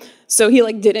with me. So he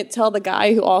didn't tell the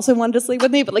guy who also wanted to sleep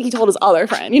with me, but he told his other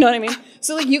friend, you know what I mean?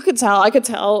 So I could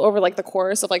tell over the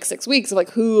course of 6 weeks of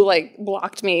who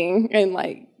blocked me and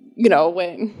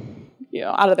when,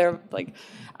 out of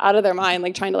their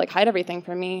mind, trying to hide everything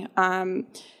from me.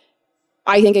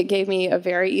 I think it gave me a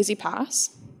very easy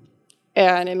pass,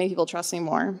 and it made people trust me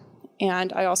more.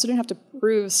 And I also didn't have to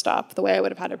prove stuff the way I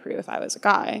would have had to prove if I was a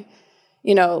guy.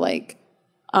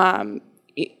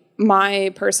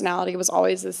 My personality was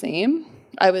always the same.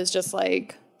 I was just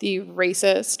the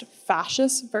racist,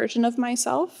 fascist version of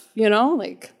myself,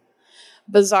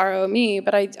 bizarro me.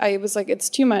 But I was it's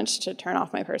too much to turn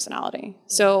off my personality.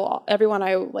 So everyone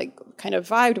I kind of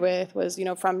vibed with was,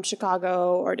 from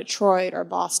Chicago or Detroit or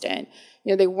Boston.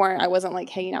 I wasn't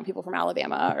hanging out with people from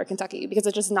Alabama or Kentucky, because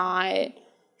it's just not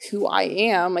who I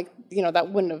am. That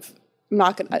wouldn't have,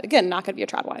 not gonna be a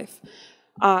trad wife.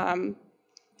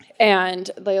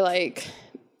 And they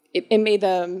it made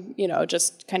them,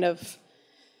 just kind of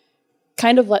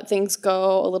let things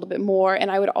go a little bit more. And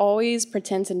I would always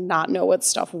pretend to not know what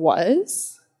stuff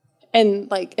was.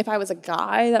 And if I was a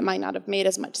guy, that might not have made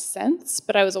as much sense,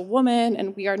 but I was a woman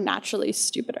and we are naturally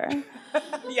stupider.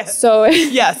 Yes. So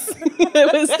yes,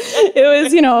 it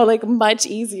was much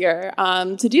easier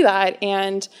to do that.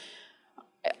 And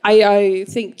I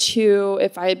think too,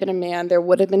 if I had been a man, there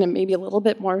would have been maybe a little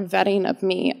bit more vetting of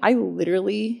me. I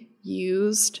literally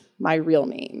used my real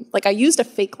name. I used a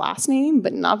fake last name,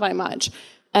 but not by much.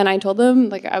 And I told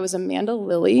them I was Amanda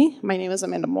Lilly. My name is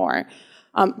Amanda Moore.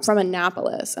 From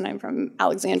Annapolis, and I'm from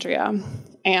Alexandria.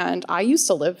 And I used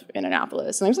to live in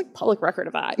Annapolis, and there's public record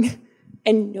of that.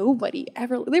 And nobody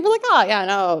ever, they were like, oh, yeah,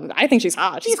 no, I think she's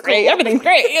hot. She's great. Cool. Everything's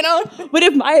great, But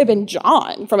if I had been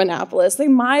John from Annapolis, they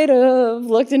might have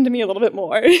looked into me a little bit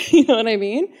more. You know what I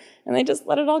mean? And they just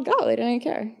let it all go. They didn't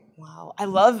care. Wow. I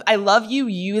love you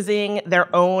using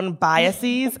their own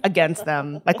biases against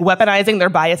them, weaponizing their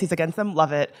biases against them.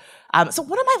 Love it. So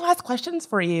one of my last questions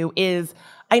for you is,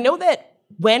 I know that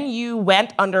when you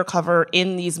went undercover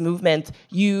in these movements,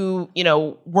 you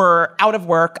were out of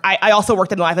work. I also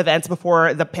worked in live events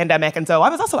before the pandemic, and so I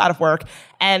was also out of work.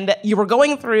 And you were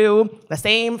going through the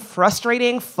same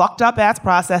frustrating, fucked up ass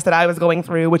process that I was going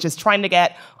through, which is trying to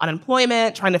get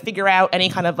unemployment, trying to figure out any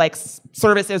kind of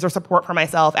services or support for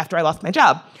myself after I lost my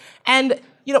job. And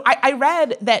I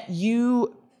read that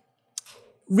you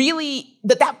really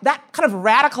that kind of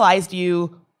radicalized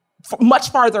you much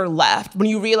farther left when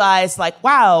you realize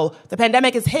wow, the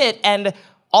pandemic has hit and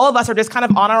all of us are just kind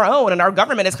of on our own and our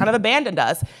government has kind of abandoned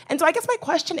us. And so I guess my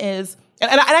question is,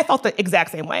 and I felt the exact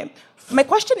same way. My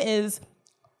question is,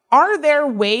 are there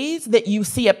ways that you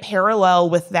see a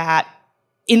parallel with that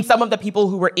in some of the people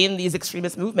who were in these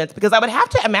extremist movements? Because I would have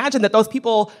to imagine that those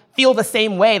people feel the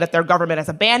same way, that their government has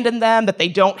abandoned them, that they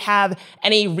don't have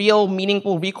any real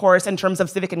meaningful recourse in terms of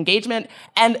civic engagement.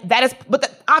 And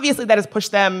obviously that has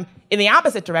pushed them in the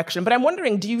opposite direction. But I'm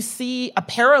wondering, do you see a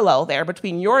parallel there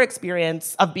between your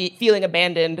experience of feeling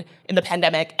abandoned in the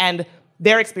pandemic and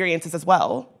their experiences as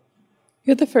well.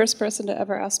 You're the first person to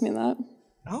ever ask me that.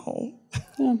 Oh.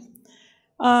 Yeah.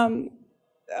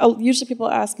 Usually people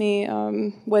ask me,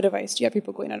 what advice do you have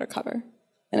people going undercover?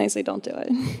 And I say, don't do it.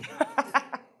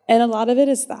 And a lot of it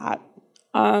is that.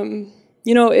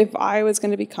 If I was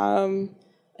going to become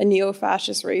a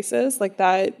neo-fascist racist, like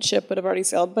that ship would have already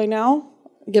sailed by now,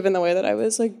 given the way that I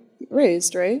was like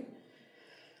raised, right?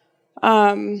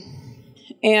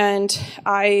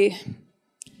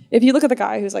 If you look at the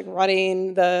guy who's like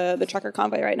running the trucker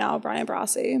convoy right now, Brian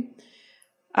Brossi,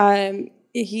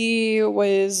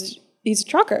 he's a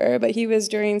trucker, but he was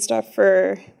doing stuff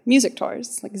for music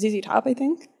tours, like ZZ Top, I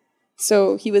think.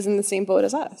 So he was in the same boat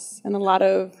as us. And a lot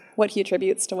of what he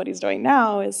attributes to what he's doing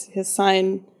now is his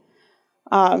son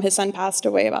passed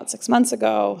away about 6 months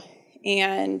ago,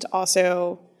 and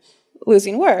also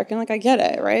losing work. And like, I get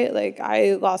it, right? Like,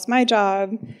 I lost my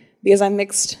job because I'm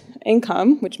mixed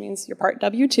income, which means you're part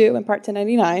W-2 and part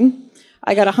 1099.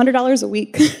 I got $100 a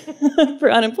week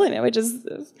for unemployment, which is,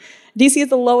 DC is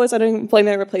the lowest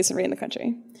unemployment replacement rate in the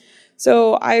country.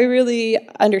 So I really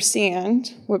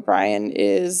understand what Brian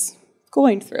is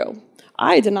going through.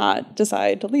 I did not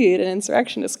decide to lead an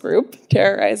insurrectionist group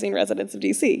terrorizing residents of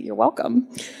DC. You're welcome.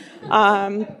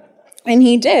 And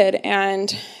he did. And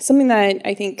something that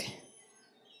I think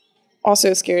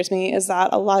also scares me is that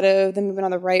a lot of the movement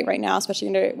on the right now,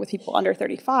 especially with people under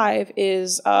 35,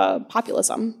 is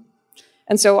populism.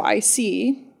 And so I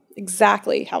see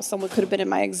exactly how someone could have been in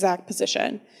my exact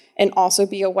position and also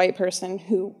be a white person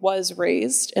who was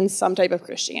raised in some type of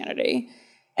Christianity.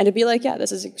 And to be like, yeah,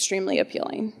 this is extremely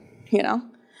appealing, you know?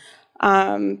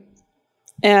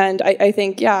 And I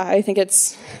think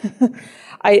it's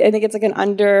I think it's like an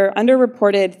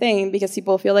underreported thing, because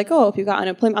people feel like, oh, if you got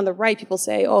unemployment on the right, people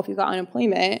say, oh, if you got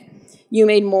unemployment, you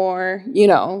made more,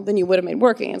 than you would have made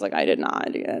working. It's like, I did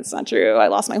not. It's not true. I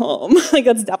lost my home. Like,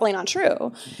 that's definitely not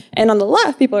true. And on the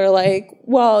left, people are like,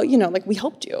 well, like, we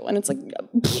helped you. And it's like,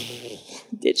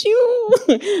 did you?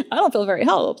 I don't feel very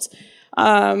helped.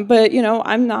 But,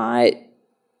 I'm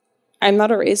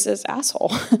not a racist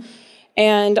asshole.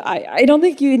 And I don't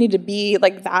think you need to be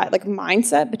like that, like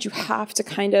mindset, but you have to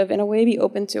kind of, in a way, be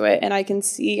open to it. And I can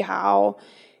see how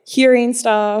hearing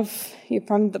stuff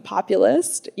from the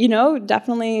populist,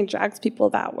 definitely drags people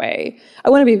that way. I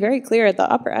want to be very clear, the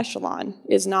upper echelon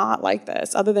is not like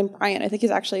this, other than Brian. I think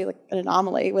he's actually like an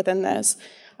anomaly within this.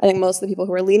 I think most of the people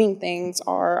who are leading things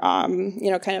are,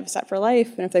 kind of set for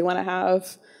life. And if they want to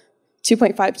have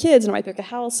 2.5 kids and a wife pick a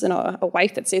house and a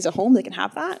wife that stays at home, they can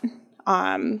have that.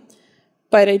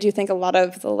 But I do think a lot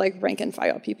of the like rank and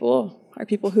file people are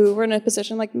people who were in a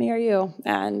position like me or you,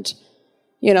 and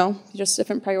just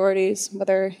different priorities,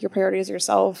 whether your priority is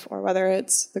yourself or whether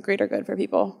it's the greater good for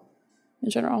people in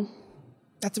general.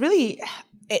 That's really,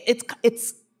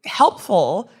 it's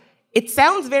helpful. It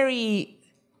sounds very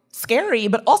scary,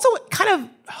 but also kind of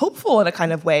hopeful in a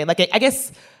kind of way. Like, I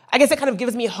guess it kind of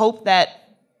gives me hope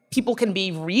that people can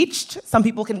be reached. Some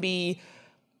people can be,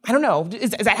 I don't know.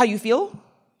 Is that how you feel?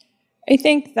 I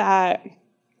think that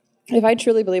if I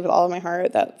truly believe with all of my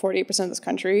heart that 48% of this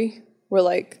country were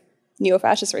like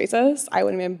neo-fascist racists, I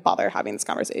wouldn't even bother having this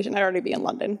conversation. I'd already be in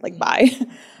London, like, bye.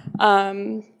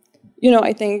 I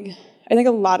think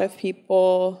a lot of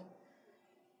people,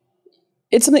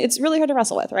 it's something it's really hard to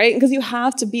wrestle with, right? Because you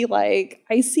have to be like,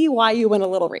 I see why you went a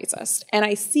little racist, and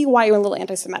I see why you went a little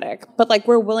anti-Semitic, but like,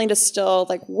 we're willing to still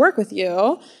like work with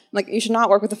you. Like, you should not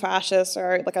work with a fascist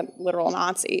or like a literal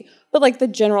Nazi, but like the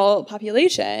general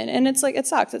population. And it's like, it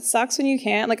sucks. It sucks when you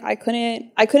can't. Like, I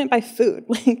couldn't buy food.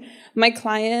 Like, my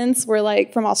clients were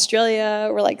like from Australia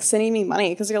were like sending me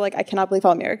money because they're like, I cannot believe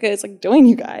how America is like doing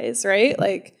you guys, right?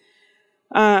 Like,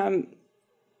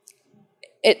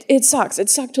 it sucks. It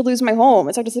sucked to lose my home.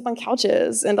 It sucked to sleep on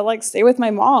couches and to like stay with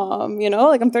my mom,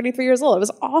 like I'm 33 years old. It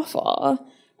was awful.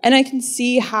 And I can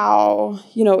see how,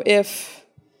 if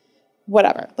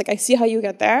whatever, like I see how you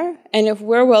get there. And if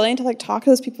we're willing to like talk to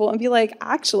those people and be like,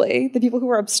 actually, the people who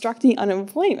are obstructing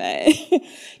unemployment,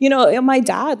 my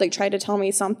dad like tried to tell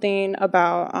me something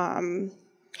about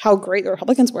how great the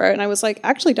Republicans were. And I was like,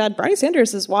 actually, Dad, Bernie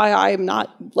Sanders is why I'm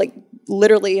not like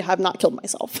literally have not killed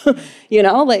myself.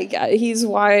 He's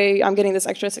why I'm getting this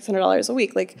extra $600 a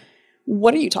week. Like,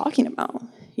 what are you talking about?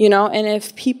 And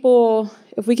if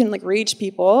we can like reach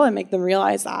people and make them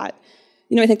realize that,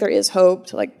 I think there is hope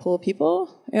to like pull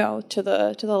people, to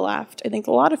the left. I think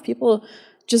a lot of people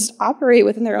just operate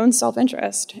within their own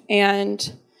self-interest.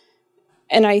 And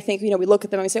I think, we look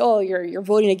at them and we say, oh, you're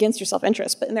voting against your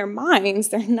self-interest. But in their minds,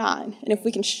 they're not. And if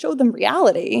we can show them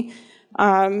reality,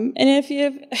 and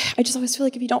I just always feel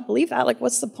like if you don't believe that, like,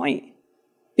 what's the point?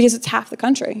 Because it's half the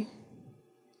country.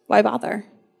 why bother?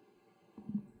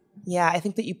 Yeah, I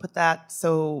think that you put that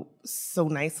so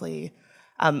nicely.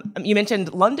 You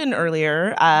mentioned London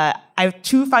earlier. I have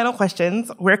 2 final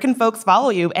questions. Where can folks follow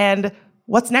you, and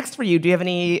what's next for you? Do you have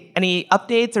any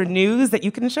updates or news that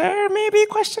you can share? Maybe ?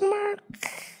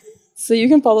 So you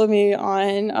can follow me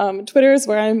on Twitter is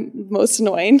where I'm most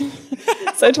annoying.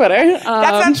 So Twitter. That's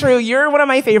not true. You're one of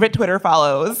my favorite Twitter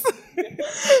follows.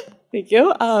 Thank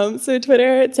you. So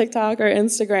Twitter, TikTok, or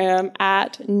Instagram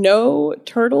at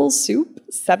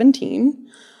NoTurtleSoup17.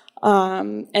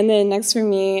 And then next for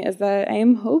me is that I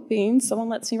am hoping someone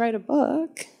lets me write a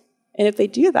book. And if they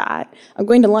do that, I'm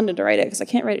going to London to write it because I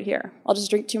can't write it here. I'll just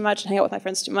drink too much and hang out with my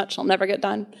friends too much. I'll never get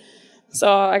done.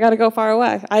 So I got to go far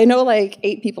away. I know like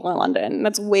 8 people in London. And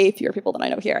that's way fewer people than I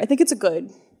know here. I think it's a good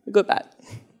bet.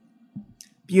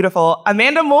 Beautiful.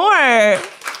 Amanda Moore.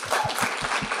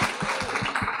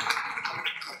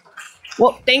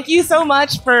 Well, thank you so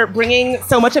much for bringing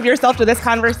so much of yourself to this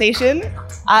conversation.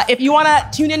 If you want to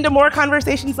tune into more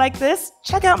conversations like this,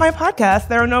 check out my podcast,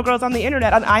 There Are No Girls on the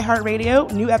Internet, on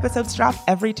iHeartRadio. New episodes drop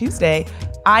every Tuesday.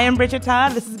 I am Bridget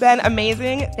Todd. This has been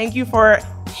amazing. Thank you for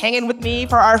hanging with me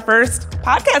for our first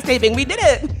podcast taping. We did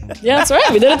it. Yeah, that's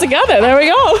right. We did it together. There we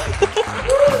go.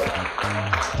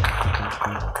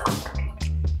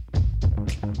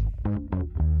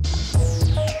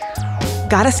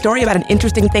 Got a story about an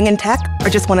interesting thing in tech, or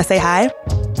just want to say hi?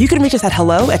 You can reach us at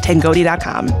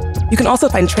hello@tangoti.com. You can also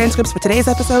find transcripts for today's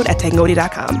episode at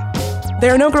tangoti.com.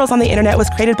 There Are No Girls on the Internet was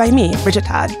created by me, Bridget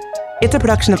Todd. It's a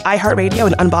production of iHeartRadio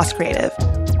and Unbossed Creative.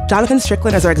 Jonathan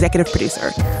Strickland is our executive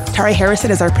producer. Tari Harrison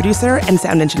is our producer and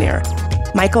sound engineer.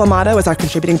 Michael Amato is our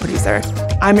contributing producer.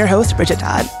 I'm your host, Bridget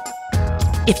Todd.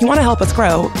 If you want to help us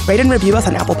grow, rate and review us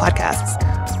on Apple Podcasts.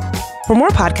 For more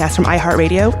podcasts from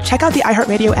iHeartRadio, check out the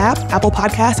iHeartRadio app, Apple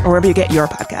Podcasts, or wherever you get your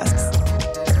podcasts.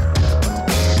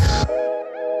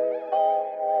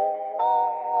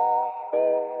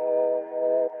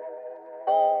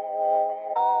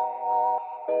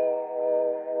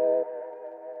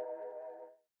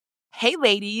 Hey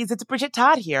ladies, it's Bridget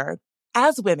Todd here.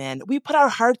 As women, we put our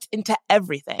hearts into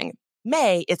everything.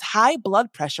 May is High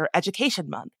Blood Pressure Education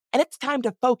Month, and it's time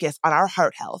to focus on our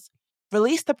heart health.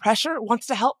 Release the Pressure wants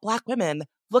to help Black women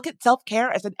look at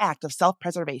self-care as an act of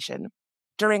self-preservation.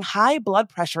 During High Blood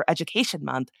Pressure Education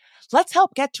Month, let's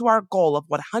help get to our goal of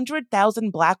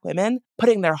 100,000 Black women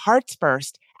putting their hearts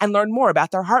first and learn more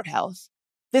about their heart health.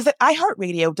 Visit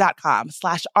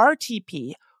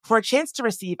iHeartRadio.com/RTP for a chance to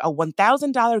receive a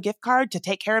 $1,000 gift card to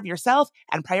take care of yourself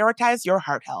and prioritize your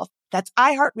heart health. That's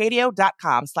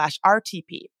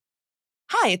iHeartRadio.com/RTP.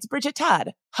 Hi, it's Bridget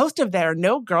Todd, host of There Are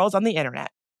No Girls on the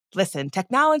Internet. Listen,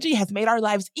 technology has made our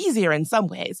lives easier in some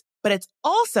ways, but it's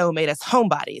also made us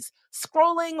homebodies,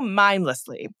 scrolling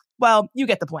mindlessly. Well, you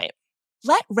get the point.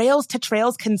 Let Rails to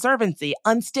Trails Conservancy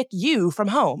unstick you from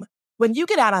home. When you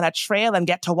get out on a trail and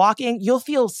get to walking, you'll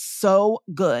feel so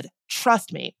good.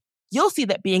 Trust me. You'll see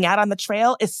that being out on the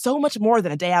trail is so much more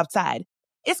than a day outside.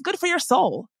 It's good for your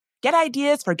soul. Get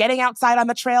ideas for getting outside on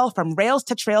the trail from Rails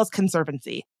to Trails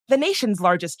Conservancy, the nation's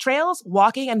largest trails,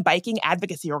 walking, and biking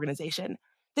advocacy organization.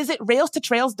 Visit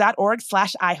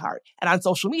railstotrails.org/iHeart and on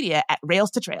social media at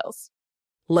Rails to Trails.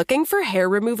 Looking for hair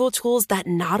removal tools that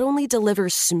not only deliver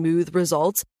smooth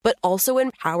results, but also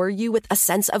empower you with a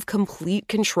sense of complete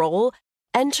control?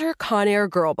 Enter Conair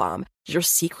Girl Bomb, your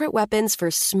secret weapons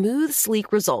for smooth,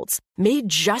 sleek results, made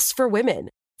just for women.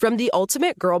 From the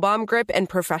ultimate Girl Bomb grip and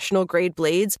professional-grade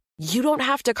blades, you don't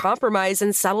have to compromise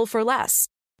and settle for less.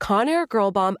 Conair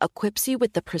Girl Bomb equips you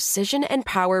with the precision and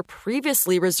power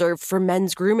previously reserved for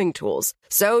men's grooming tools.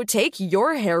 So take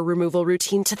your hair removal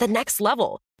routine to the next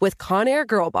level with Conair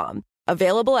Girl Bomb.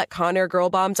 Available at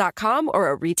ConairGirlBomb.com or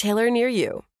a retailer near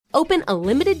you. Open a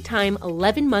limited-time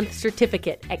 11-month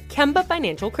certificate at Kemba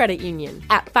Financial Credit Union.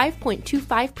 At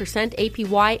 5.25%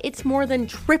 APY, it's more than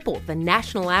triple the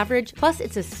national average, plus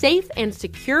it's a safe and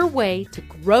secure way to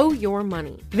grow your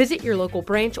money. Visit your local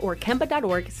branch or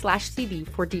kemba.org/CD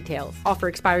for details. Offer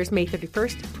expires May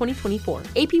 31st, 2024.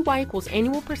 APY equals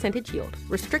annual percentage yield.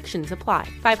 Restrictions apply.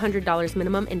 $500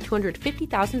 minimum and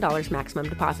 $250,000 maximum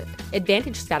deposit.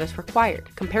 Advantage status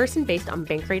required. Comparison based on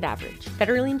bank rate average.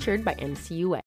 Federally insured by NCUA.